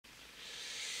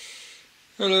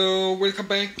Hello, welcome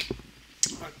back.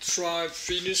 I try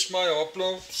finish my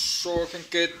upload so I can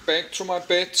get back to my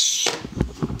bed.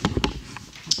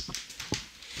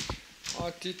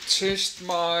 I did test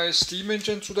my steam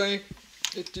engine today.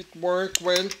 It did work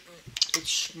well.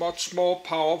 It's much more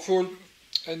powerful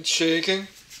and shaking.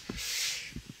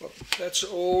 But that's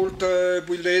old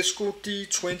Vilesco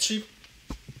D20.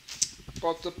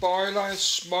 But the boiler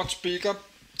is much bigger.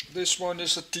 This one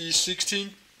is a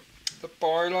D16. The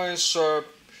boiler is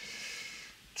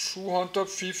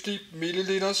 250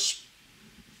 milliliters,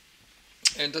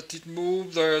 and I did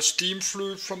move the steam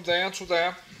fluid from there to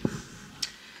there.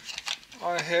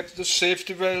 I have the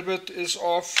safety valve is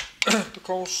off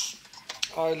because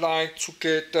I like to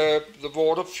get the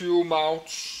water fume out.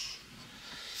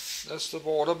 That's the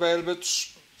water valve.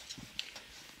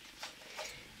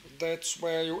 That's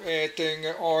where you're adding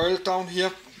oil down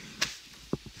here.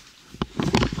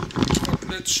 But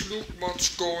let's look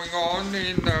what's going on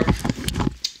in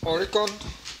Oregon.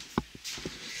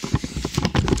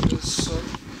 It's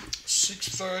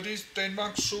 6:30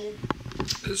 Denmark, so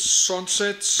it's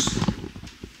sunset.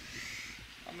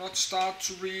 I'm not start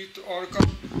to read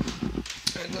Oregon,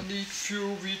 and I need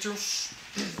few videos.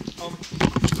 I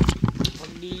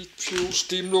need few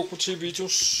steam locomotive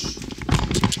videos. I'm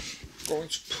going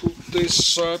to put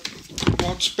this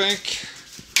once back.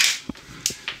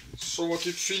 So I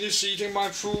did finish eating my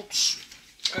food,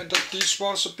 and the dish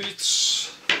was a bit.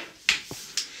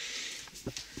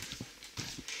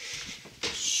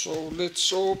 So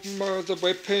let's open the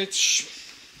web page.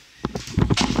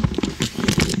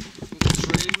 The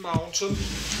Train Mountain.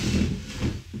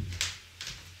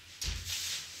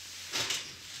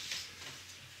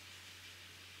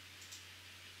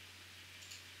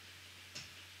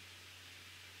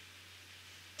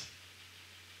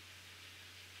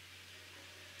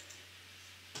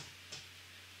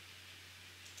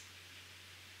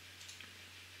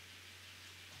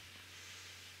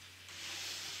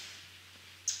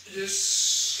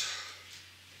 Yes,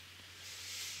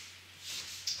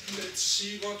 let's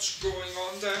see what's going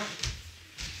on there.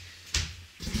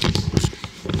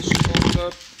 So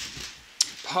the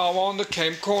power on the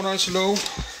camcorder is low.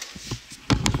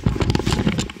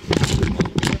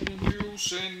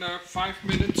 News in 5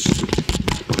 minutes.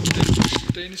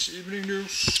 Danish evening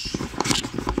news.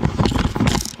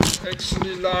 I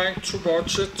actually like to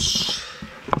watch it,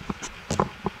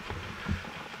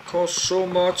 because so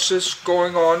much is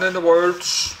going on in the world.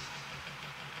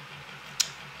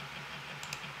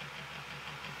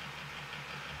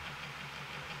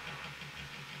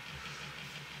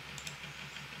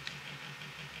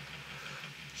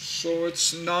 So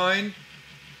it's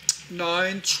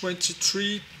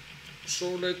 9:23.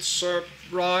 So let's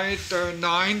write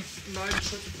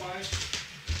 9:25.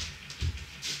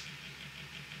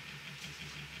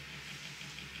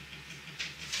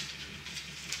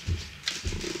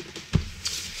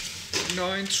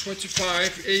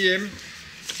 9:25 a.m.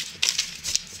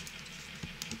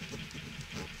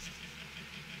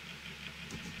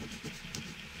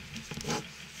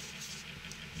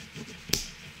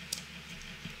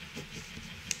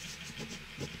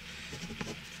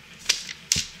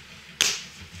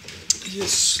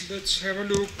 Yes, let's have a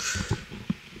look.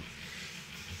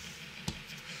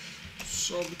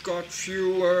 So we got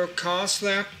few cars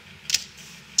there.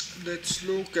 Let's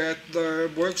look at the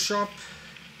workshop.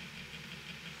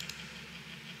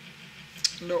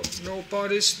 No,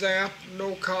 nobody's there,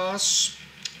 no cars.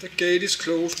 The gate is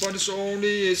closed, but it's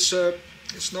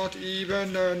not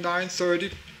even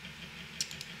 9:30.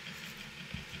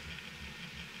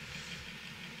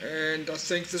 And I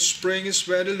think the spring is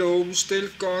very low. We still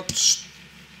got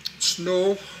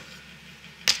snow.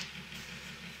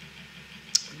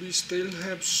 We still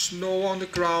have snow on the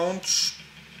ground.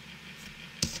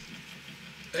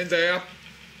 And there,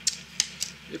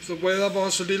 if the weather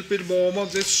was a little bit warmer,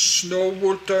 this snow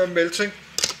would melting.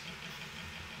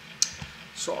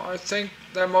 So I think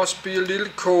there must be a little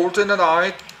cold in the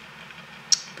night,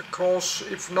 because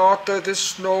if not, this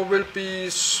snow will be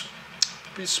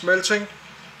smelting.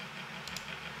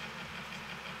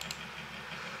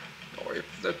 Or if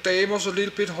the day was a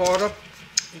little bit hotter,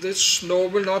 this snow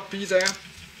will not be there.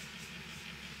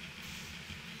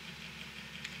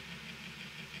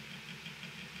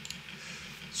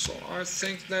 So I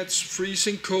think that's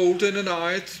freezing cold in the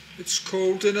night. It's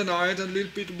cold in the night and a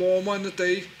little bit warmer in the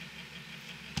day.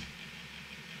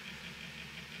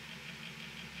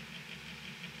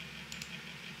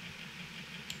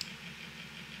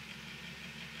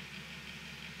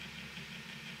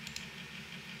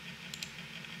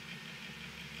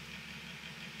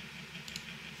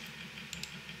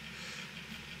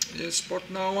 Yes, but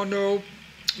now I know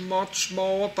much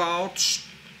more about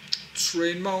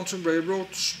train mountain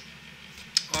railroads.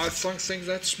 I think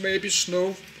that's maybe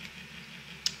snow.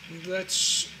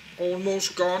 That's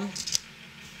almost gone.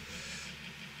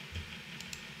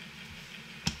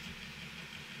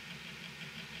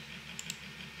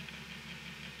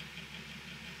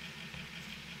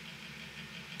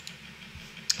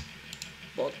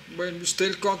 But when we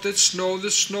still got the snow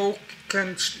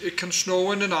can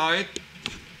snow in the night.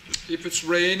 If it's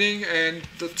raining and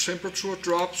the temperature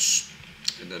drops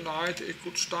in the night, it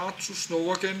could start to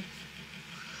snow again.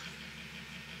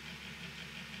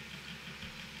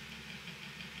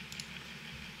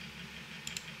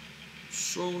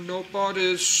 So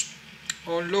nobody's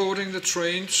unloading the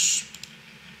trains.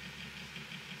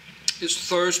 It's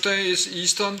Thursday, it's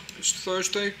Eastern, it's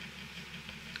Thursday.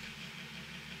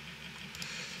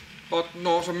 But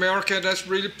North America, that's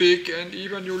really big, and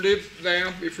even you live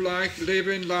there, if you live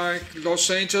in like Los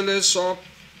Angeles or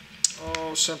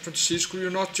San Francisco, you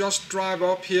not just drive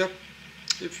up here.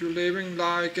 If you're living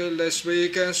like Las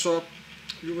Vegas, or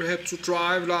you will have to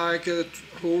drive like a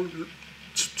whole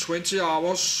 20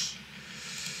 hours.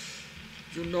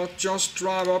 You not just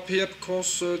drive up here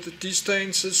because the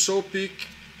distance is so big.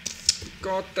 You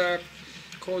got they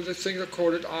call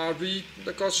it RV.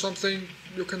 They got something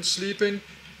you can sleep in.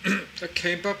 A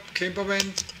camper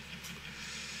van.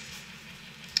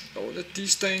 Oh, the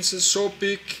distance is so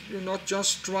big, you not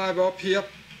just drive up here.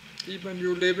 Even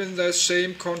you live in the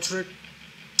same country,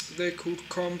 they could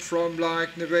come from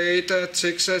like Nevada,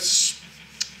 Texas,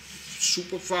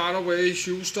 super far away,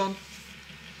 Houston,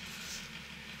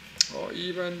 or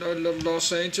even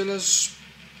Los Angeles.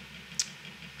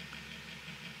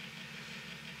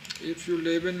 If you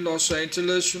live in Los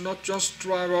Angeles, you not just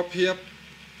drive up here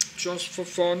just for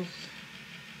fun.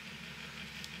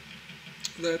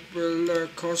 That will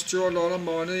cost you a lot of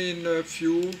money in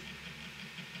fuel.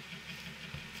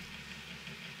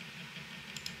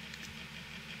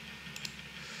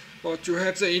 But you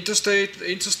have the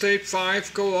Interstate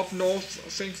 5 go up north. I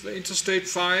think the Interstate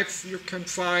 5 you can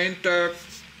find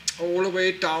all the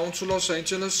way down to Los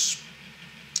Angeles.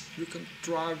 You can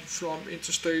drive from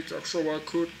Interstate, so I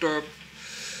could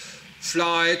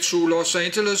fly to Los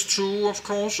Angeles too, of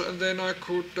course, and then I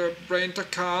could rent a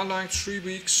car like 3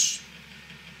 weeks,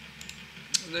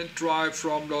 and then drive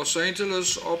from Los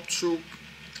Angeles up to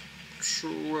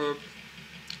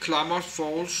Klamath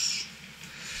Falls.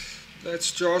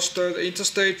 That's just the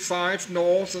Interstate 5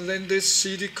 north, and then this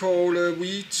city called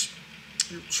Wheat.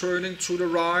 You're turning to the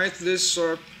right, this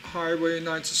Highway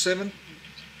 97.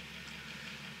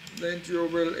 Then you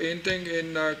will ending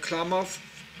in Klamath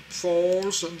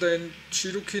Falls, and then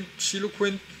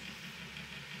Chiloquin.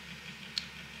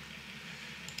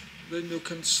 Then you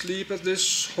can sleep at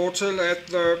this hotel at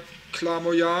the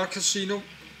Clamoyar Casino,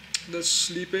 the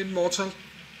sleep-in motel.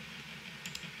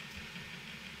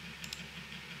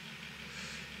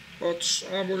 But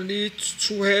I will need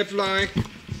to have like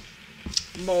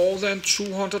more than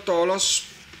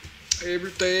 $200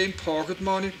 every day in pocket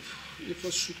money. If I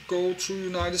should go to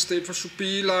United States, I should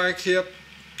be like here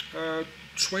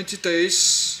 20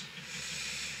 days.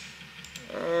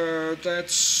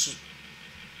 That's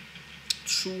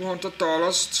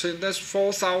 $200, that's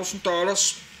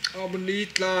 $4,000. I will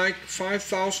need like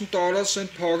 $5,000 in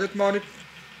pocket money,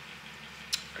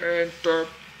 and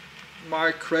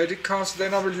my credit cards.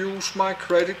 Then I will use my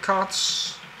credit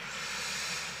cards.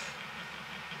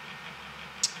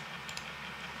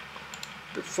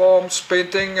 Before I'm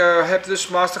spending, have this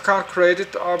MasterCard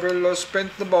credit, I will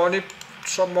spend the money,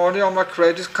 some money on my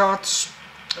credit cards,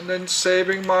 and then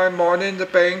saving my money in the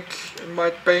bank, in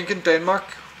my bank in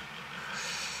Denmark.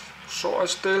 So I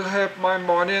still have my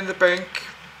money in the bank.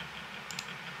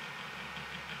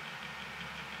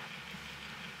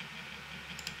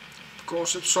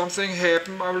 Because if something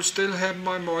happens, I will still have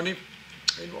my money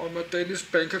on my Danish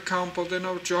bank account, but then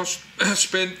I would just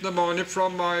spend the money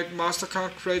from my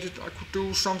MasterCard credit. I could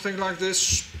do something like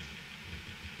this.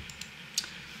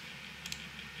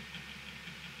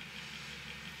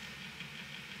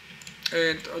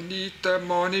 And I need the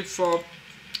money for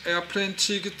airplane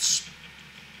tickets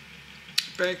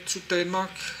back to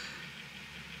Denmark.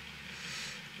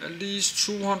 At least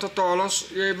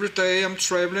 $200 every day I'm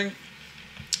traveling.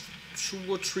 $200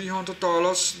 or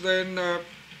 $300. Then I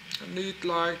need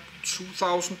like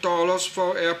 $2,000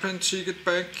 for airplane ticket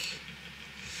back.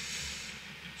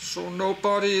 So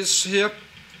nobody is here.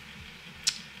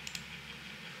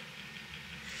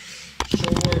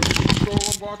 So go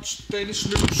and watch Danish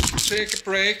news, take a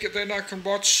break, and then I can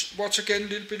watch again a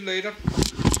little bit later.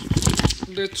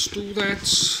 Let's do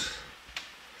that.